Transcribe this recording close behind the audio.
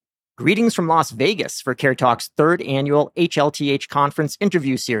Greetings from Las Vegas for Care Talk's third annual HLTH conference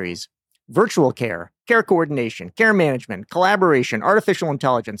interview series. Virtual care, care coordination, care management, collaboration, artificial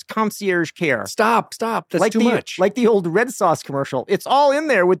intelligence, concierge care. Stop. That's too much. Like the old Red Sauce commercial. It's all in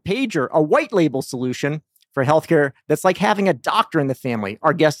there with Pager, a white label solution for healthcare that's like having a doctor in the family.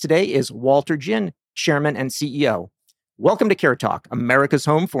 Our guest today is Walter Jin, Chairman and CEO. Welcome to Care Talk, America's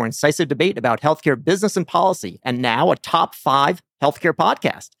home for incisive debate about healthcare business and policy, and now a top 5 healthcare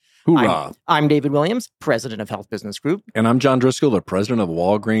podcast. Hoorah. I'm David Williams, president of Health Business Group. And I'm John Driscoll, the president of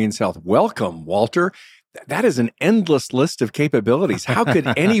Walgreens Health. Welcome, Walter. That is an endless list of capabilities. How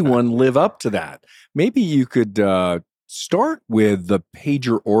could anyone live up to that? Maybe you could start with the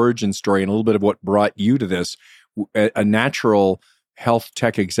Pager origin story and a little bit of what brought you to this. A natural health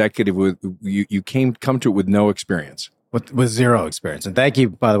tech executive, you come to it with no experience. With zero experience. And thank you,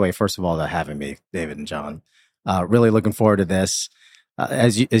 by the way, first of all, for having me, David and John. Really looking forward to this.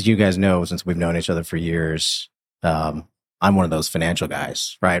 As you guys know, since we've known each other for years, I'm one of those financial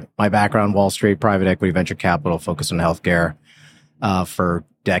guys, right? My background, Wall Street, private equity, venture capital, focused on healthcare for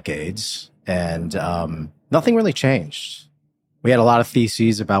decades. And nothing really changed. We had a lot of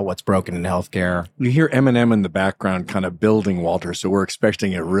theses about what's broken in healthcare. You hear Eminem in the background kind of building, Walter, so we're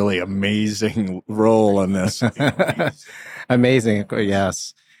expecting a really amazing role in this. Amazing,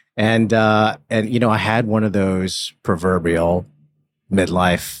 yes. And you know, I had one of those proverbial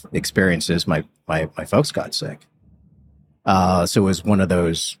midlife experiences. My folks got sick. So it was one of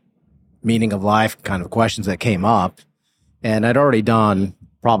those meaning of life kind of questions that came up. And I'd already done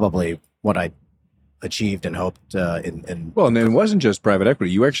probably what I achieved and hoped Well, and then it wasn't just private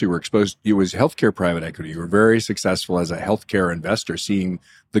equity. You actually were exposed. It was healthcare private equity. You were very successful as a healthcare investor, seeing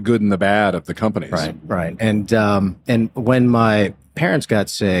the good and the bad of the companies. Right. And when my parents got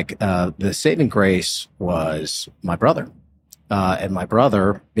sick, the saving grace was my brother. And my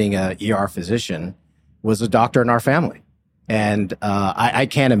brother, being an ER physician, was a doctor in our family. And I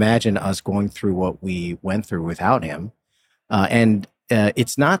can't imagine us going through what we went through without him.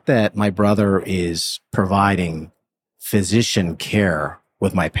 It's not that my brother is providing physician care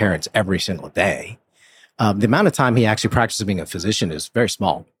with my parents every single day. The amount of time he actually practices being a physician is very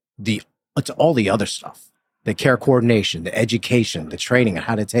small. It's all the other stuff, the care coordination, the education, the training on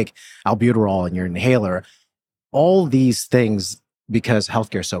how to take albuterol in your inhaler, all these things, because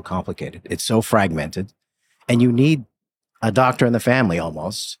healthcare is so complicated. It's so fragmented, and you need a doctor in the family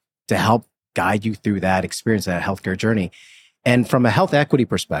almost to help guide you through that experience, that healthcare journey. And from a health equity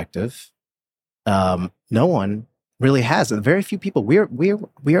perspective, no one really has. Very few people. We are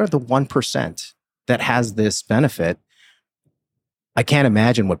the 1% that has this benefit. I can't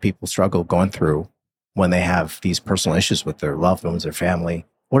imagine what people struggle going through when they have these personal issues with their loved ones, their family.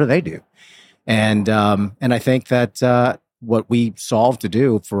 What do they do? And I think that what we solve to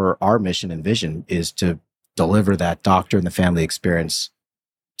do for our mission and vision is to deliver that doctor and the family experience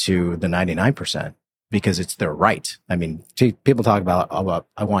to the 99%. Because it's their right. I mean, people talk about,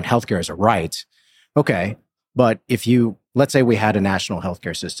 I want healthcare as a right. Okay. But let's say we had a national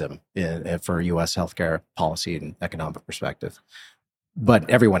healthcare system for U.S. healthcare policy and economic perspective, but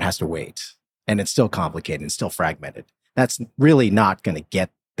everyone has to wait, and it's still complicated and still fragmented. That's really not going to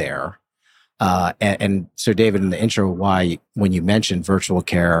get there. And so, David, in the intro, when you mentioned virtual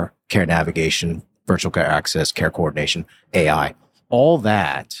care, care navigation, virtual care access, care coordination, AI, all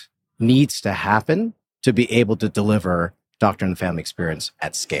that needs to happen to be able to deliver doctor and family experience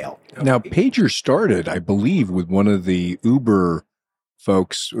at scale. Now, Pager started, I believe, with one of the Uber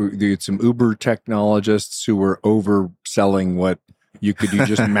folks. They had some Uber technologists who were overselling what you could do,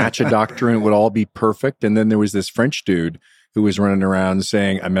 just match a doctor and it would all be perfect. And then there was this French dude who was running around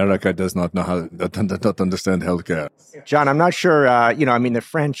saying, America does not know how to understand healthcare. John, I'm not sure, the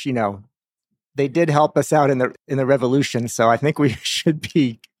French, they did help us out in the revolution. So I think we should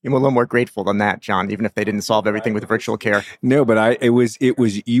be a little more grateful than that, John, even if they didn't solve everything with virtual care. No, but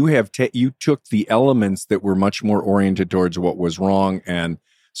you took the elements that were much more oriented towards what was wrong and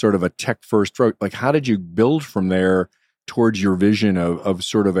sort of a tech first approach. Like, how did you build from there towards your vision of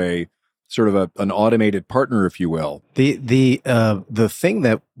an automated partner, if you will? The thing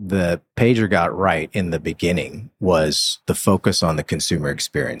that the Pager got right in the beginning was the focus on the consumer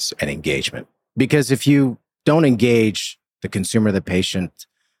experience and engagement. Because if you don't engage the consumer, the patient,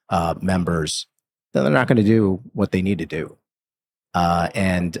 members, then they're not going to do what they need to do.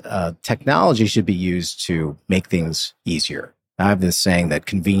 And technology should be used to make things easier. I have this saying that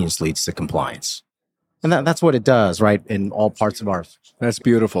convenience leads to compliance. And that's what it does, right? In all parts of our. That's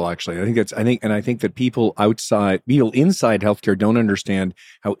beautiful, actually. I think that people inside healthcare don't understand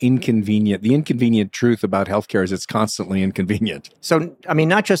how the inconvenient truth about healthcare is it's constantly inconvenient. So, I mean,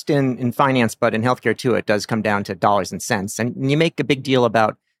 not just in finance, but in healthcare too, it does come down to dollars and cents. And you make a big deal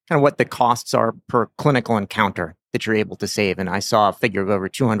about kind of what the costs are per clinical encounter that you're able to save. And I saw a figure of over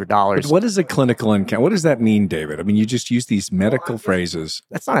 $200. But what is a clinical encounter? What does that mean, David? I mean, you just use these medical phrases.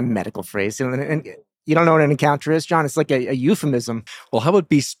 That's not a medical phrase. And you don't know what an encounter is, John? It's like a euphemism. Well, how about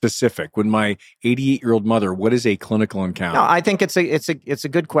be specific? When my 88-year-old mother, what is a clinical encounter? No, I think it's a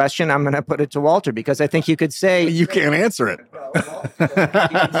good question. I'm going to put it to Walter because I think you could say... You can't answer it.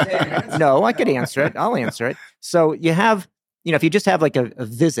 No, I could answer it. I'll answer it. So you have, if you just have like a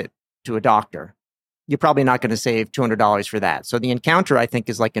visit to a doctor, you're probably not going to save $200 for that. So the encounter, I think,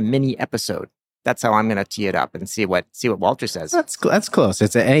 is like a mini episode. That's how I'm going to tee it up and see what Walter says. That's close.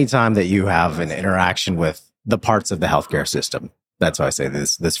 It's any time that you have an interaction with the parts of the healthcare system. That's why I say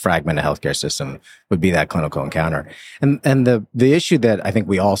this fragmented healthcare system would be that clinical encounter. And the issue that I think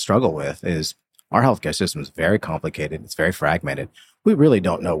we all struggle with is our healthcare system is very complicated. It's very fragmented. We really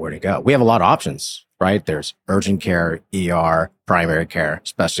don't know where to go. We have a lot of options, right? There's urgent care, ER, primary care,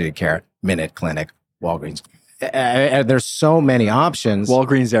 specialty care, Minute Clinic, Walgreens. There's so many options.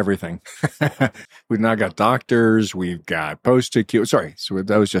 Walgreens, everything. We've now got doctors. We've got post-acute. Sorry, so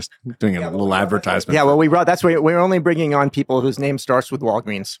that was just doing a little advertisement. Yeah, well, that's why we're only bringing on people whose name starts with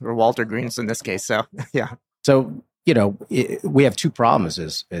Walgreens or Walter Greens in this case. So, yeah. So, we have two problems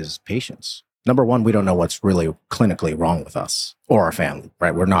as patients. Number one, we don't know what's really clinically wrong with us or our family,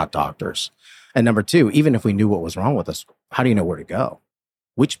 right? We're not doctors. And number two, even if we knew what was wrong with us, how do you know where to go?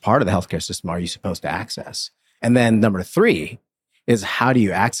 Which part of the healthcare system are you supposed to access? And then number three is how do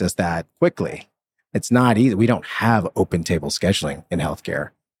you access that quickly? It's not easy. We don't have open table scheduling in healthcare,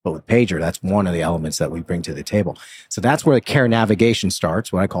 but with Pager, that's one of the elements that we bring to the table. So that's where the care navigation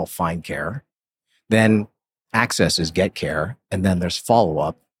starts, what I call find care. Then access is get care. And then there's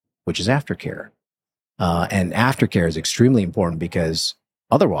follow-up, which is aftercare. And aftercare is extremely important because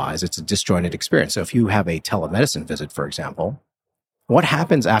otherwise it's a disjointed experience. So if you have a telemedicine visit, for example, what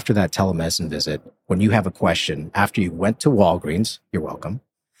happens after that telemedicine visit when you have a question after you went to Walgreens, you're welcome,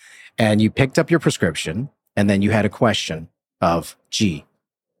 and you picked up your prescription, and then you had a question of, gee,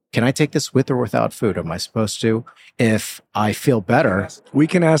 can I take this with or without food? Am I supposed to? If I feel better. We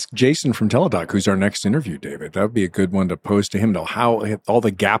can ask Jason from Teladoc, who's our next interview, David. That would be a good one to pose to him, how all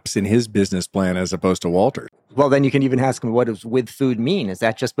the gaps in his business plan as opposed to Walter. Well, then you can even ask him, what does with food mean? Is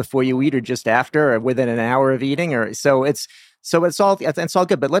that just before you eat or just after or within an hour of eating? So it's all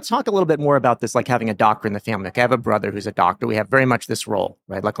good. But let's talk a little bit more about this, like having a doctor in the family. Like I have a brother who's a doctor. We have very much this role,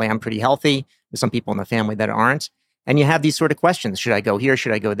 right? Luckily, I'm pretty healthy. There's some people in the family that aren't. And you have these sort of questions. Should I go here?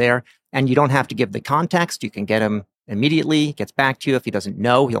 Should I go there? And you don't have to give the context. You can get him immediately. He gets back to you. If he doesn't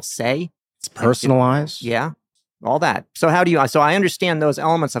know, he'll say. It's personalized. Yeah, all that. So I understand those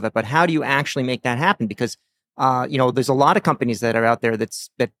elements of it, but how do you actually make that happen? Because there's a lot of companies that are out there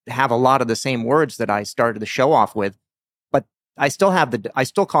that have a lot of the same words that I started the show off with, but I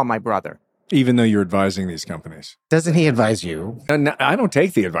still call my brother. Even though you're advising these companies. Doesn't he advise you? No, I don't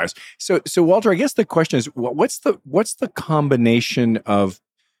take the advice. So Walter, I guess the question is, what's the combination of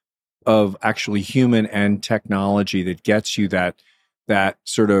actually human and technology that gets you that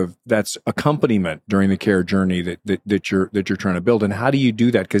sort of that's accompaniment during the care journey that you're trying to build, and how do you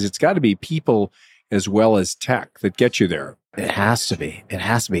do that? Because it's got to be people as well as tech that get you there. It has to be.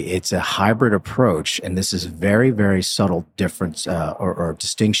 It's a hybrid approach, and this is very, very subtle difference or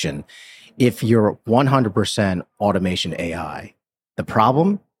distinction. If you're 100% automation AI, the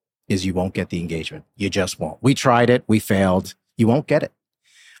problem is you won't get the engagement. You just won't. We tried it. We failed. You won't get it.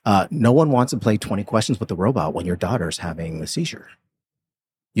 No one wants to play 20 questions with the robot when your daughter's having a seizure.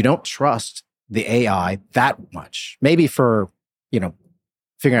 You don't trust the AI that much. Maybe for,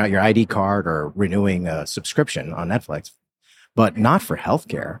 figuring out your ID card or renewing a subscription on Netflix, but not for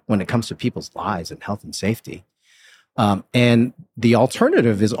healthcare when it comes to people's lives and health and safety. And the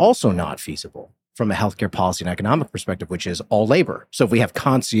alternative is also not feasible from a healthcare policy and economic perspective, which is all labor. So if we have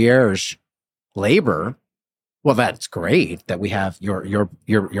concierge labor, well, that's great that we have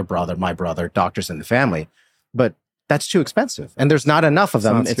your brother, my brother, doctors in the family, but that's too expensive. And there's not enough of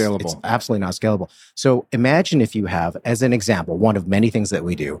them. It's not scalable. It's absolutely not scalable. So imagine if you have, as an example, one of many things that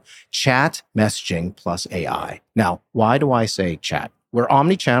we do, chat messaging plus AI. Now, why do I say chat? We're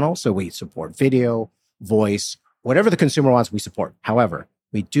omni-channel, so we support video, voice, whatever the consumer wants, we support. However,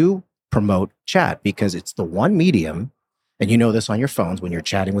 we do promote chat because it's the one medium, and you know this on your phones when you're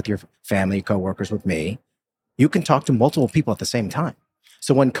chatting with your family, coworkers, with me, you can talk to multiple people at the same time.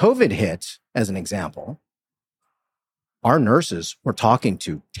 So when COVID hit, as an example, our nurses were talking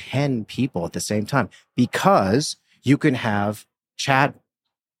to 10 people at the same time because you can have chat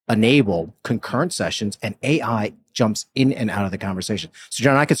enable concurrent sessions and AI jumps in and out of the conversation. So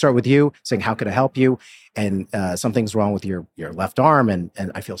John, I could start with you saying, how could I help you? And something's wrong with your left arm and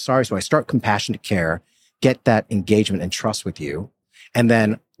I feel sorry. So I start compassionate care, get that engagement and trust with you. And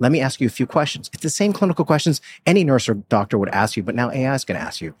then let me ask you a few questions. It's the same clinical questions any nurse or doctor would ask you, but now AI is going to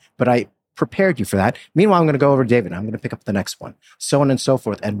ask you. But I prepared you for that. Meanwhile, I'm going to go over to David. I'm going to pick up the next one, so on and so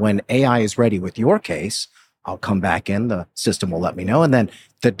forth. And when AI is ready with your case, I'll come back in. The system will let me know. And then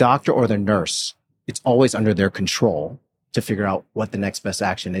the doctor or the nurse, it's always under their control to figure out what the next best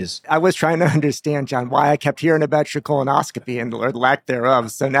action is. I was trying to understand, John, why I kept hearing about your colonoscopy and or lack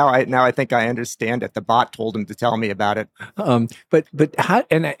thereof. So now I think I understand it. The bot told him to tell me about it. But how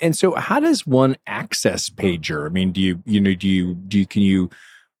and so how does one access pager? I mean, can you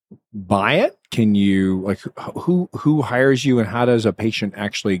buy it? Can you who hires you and how does a patient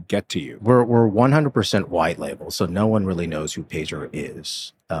actually get to you? We're 100% white label, so no one really knows who Pager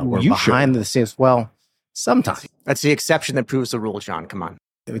is. We're You behind the scenes. Well, sometimes. That's the exception that proves the rule, John. Come on.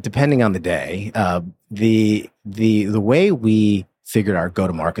 Depending on the day, the way we figured our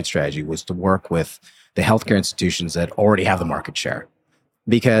go-to-market strategy was to work with the healthcare institutions that already have the market share.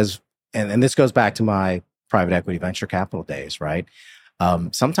 Because, and this goes back to my private equity venture capital days, right?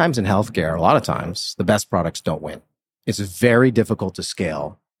 Sometimes in healthcare, a lot of times, the best products don't win. It's very difficult to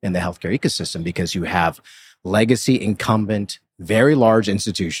scale in the healthcare ecosystem because you have legacy incumbent, very large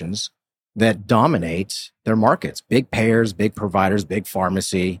institutions that dominate their markets, big payers, big providers, big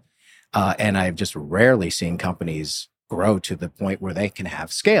pharmacy. And I've just rarely seen companies grow to the point where they can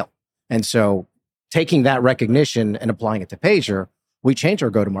have scale. And so taking that recognition and applying it to Pager, we changed our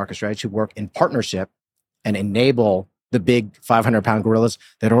go-to-market strategy to work in partnership and enable the big 500-pound gorillas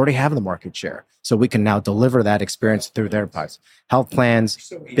that already have the market share. So we can now deliver that experience through their pipes. Health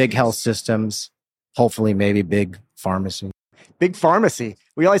plans, big health systems, hopefully maybe big pharmacy. Big pharmacy.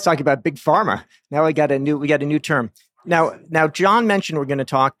 We always talk about big pharma. Now we got a new term. Now John mentioned we're going to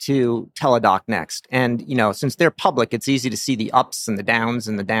talk to Teladoc next. And, since they're public, it's easy to see the ups and the downs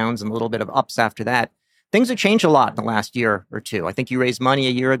and a little bit of ups after that. Things have changed a lot in the last year or two. I think you raised money a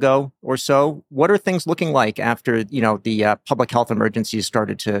year ago or so. What are things looking like after, the public health emergencies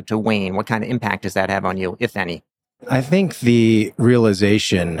started to wane? What kind of impact does that have on you, if any? I think the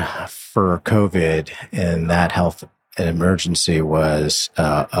realization for COVID and that health emergency was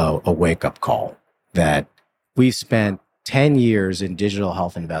a wake-up call that we've spent 10 years in digital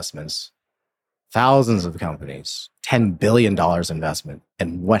health investments, thousands of companies, $10 billion investment.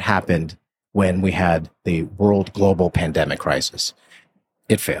 And what happened when we had the world global pandemic crisis?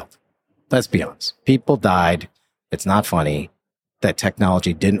 It failed. Let's be honest. People died. It's not funny. That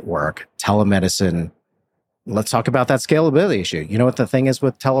technology didn't work. Telemedicine. Let's talk about that scalability issue. You know what the thing is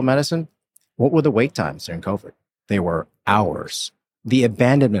with telemedicine? What were the wait times during COVID? They were hours. The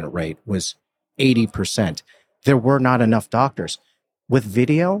abandonment rate was 80%. There were not enough doctors. With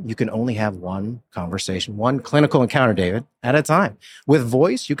video, you can only have one conversation, one clinical encounter, David, at a time. With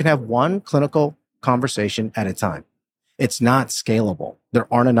voice, you can have one clinical conversation at a time. It's not scalable.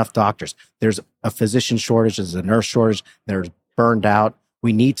 There aren't enough doctors. There's a physician shortage. There's a nurse shortage. There's burned out.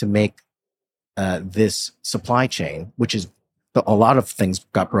 We need to make this supply chain, which is a lot of things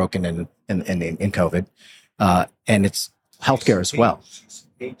got broken in COVID, and it's healthcare as well.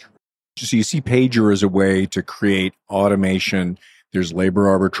 So you see Pager as a way to create automation. There's labor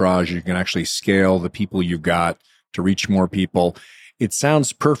arbitrage. You can actually scale the people you've got to reach more people. It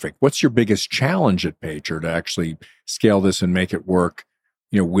sounds perfect. What's your biggest challenge at Pager to actually scale this and make it work,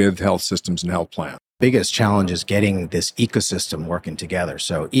 with health systems and health plans? Biggest challenge is getting this ecosystem working together.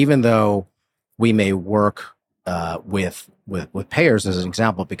 So even though we may work with payers as an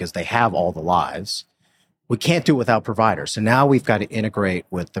example because they have all the lives, we can't do it without providers. So now we've got to integrate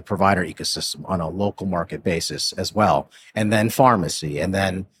with the provider ecosystem on a local market basis as well. And then pharmacy and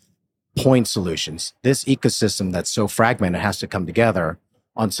then point solutions. This ecosystem that's so fragmented has to come together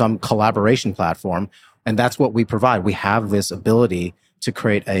on some collaboration platform. And that's what we provide. We have this ability to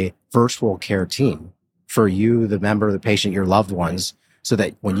create a virtual care team for you, the member, the patient, your loved ones, so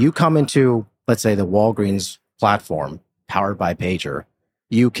that when you come into, let's say, the Walgreens platform powered by Pager,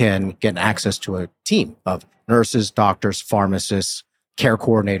 you can get access to a team of nurses, doctors, pharmacists, care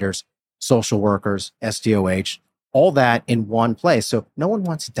coordinators, social workers, SDOH, all that in one place. So no one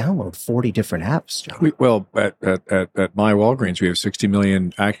wants to download 40 different apps. At my Walgreens, we have 60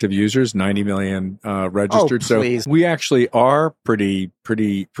 million active users, 90 million registered. So we actually are pretty,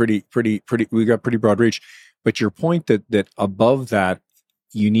 we got pretty broad reach. But your point that above that,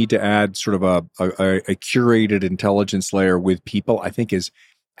 you need to add sort of a curated intelligence layer with people, I think is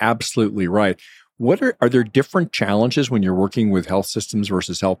absolutely right. What are there different challenges when you're working with health systems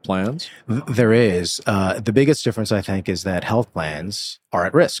versus health plans? There is. The biggest difference, I think, is that health plans are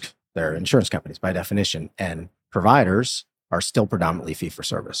at risk. They're insurance companies by definition, and providers are still predominantly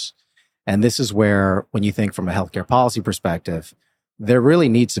fee-for-service. And this is where, when you think from a healthcare policy perspective, there really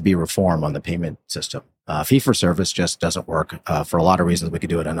needs to be reform on the payment system. Fee-for-service just doesn't work for a lot of reasons. We could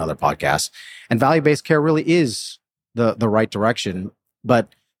do it in another podcast. And value-based care really is the right direction. But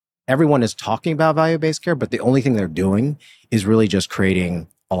everyone is talking about value-based care, but the only thing they're doing is really just creating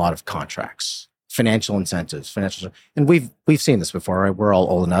a lot of contracts, financial incentives, and we've seen this before, right? We're all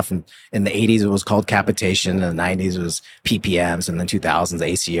old enough. And in the 80s, it was called capitation. In the 90s, it was PPMs. And then 2000s,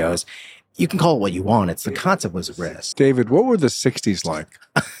 ACOs. You can call it what you want. It's the concept was risk. David, what were the 60s like?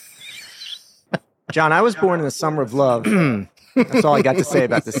 John, I was born in the summer of love. That's all I got to say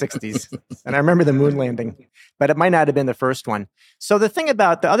about the 60s. And I remember the moon landing, but it might not have been the first one. So the thing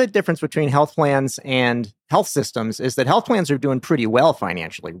about the other difference between health plans and health systems is that health plans are doing pretty well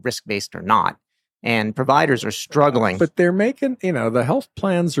financially, risk-based or not, and providers are struggling. But they're making, the health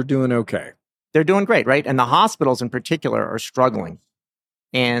plans are doing okay. They're doing great, right? And the hospitals in particular are struggling.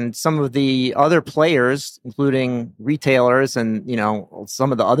 And some of the other players, including retailers and,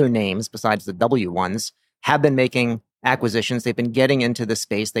 some of the other names besides the W ones, have been making acquisitions. They've been getting into the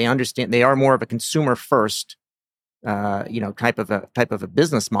space. They understand they are more of a consumer first, type of a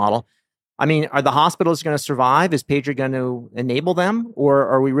business model. I mean, are the hospitals going to survive? Is Pager going to enable them? Or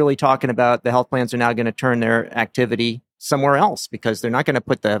are we really talking about the health plans are now going to turn their activity somewhere else because they're not going to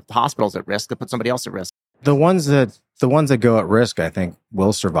put the hospitals at risk, they'll put somebody else at risk? The ones that go at risk, I think,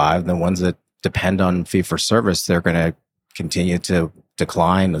 will survive. The ones that depend on fee for service, they're going to continue to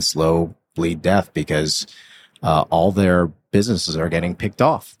decline a slow bleed death because all their businesses are getting picked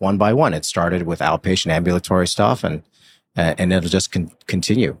off one by one. It started with outpatient ambulatory stuff, and it'll just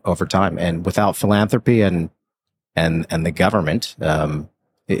continue over time. And without philanthropy and the government,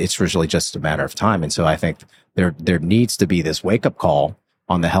 it's really just a matter of time. And so I think there needs to be this wake up call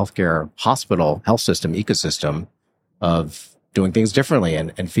on the healthcare hospital health system ecosystem of doing things differently.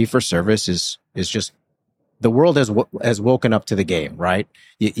 And fee for service is just, the world has woken up to the game, right?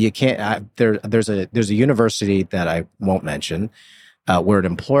 You can't, there's a university that I won't mention, where an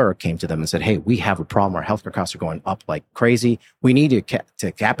employer came to them and said, hey, we have a problem. Our healthcare costs are going up like crazy. We need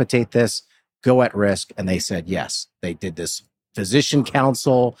to capitate this, go at risk. And they said, yes. They did this physician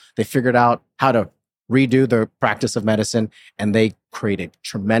council. They figured out how to redo the practice of medicine, and they created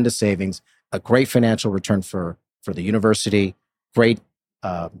tremendous savings, a great financial return for the university, great,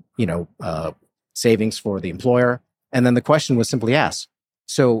 savings for the employer. And then the question was simply asked,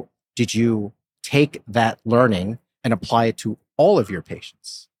 so did you take that learning and apply it to all of your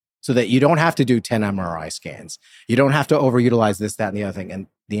patients so that you don't have to do 10 MRI scans? You don't have to overutilize this, that, and the other thing. And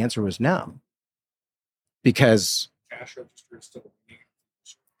the answer was no, because cash register is still.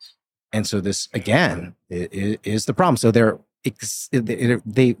 And so this, again, is the problem. So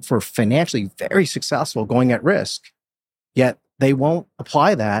they for financially very successful going at risk, yet they won't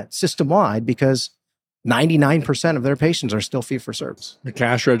apply that system-wide because 99% of their patients are still fee-for-service. The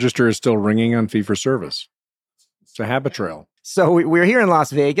cash register is still ringing on fee-for-service. It's a habit trail. So we're here in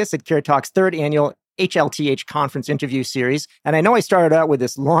Las Vegas at Care Talk's third annual HLTH conference interview series. And I know I started out with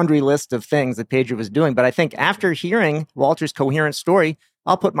this laundry list of things that Pager was doing, but I think after hearing Walter's coherent story,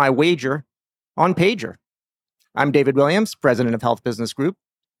 I'll put my wager on Pager. I'm David Williams, president of Health Business Group.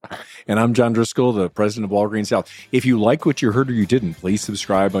 And I'm John Driscoll, the president of Walgreens Health. If you like what you heard or you didn't, please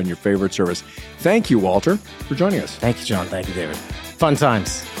subscribe on your favorite service. Thank you, Walter, for joining us. Thank you, John. Thank you, David. Fun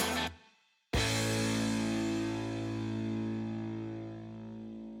times.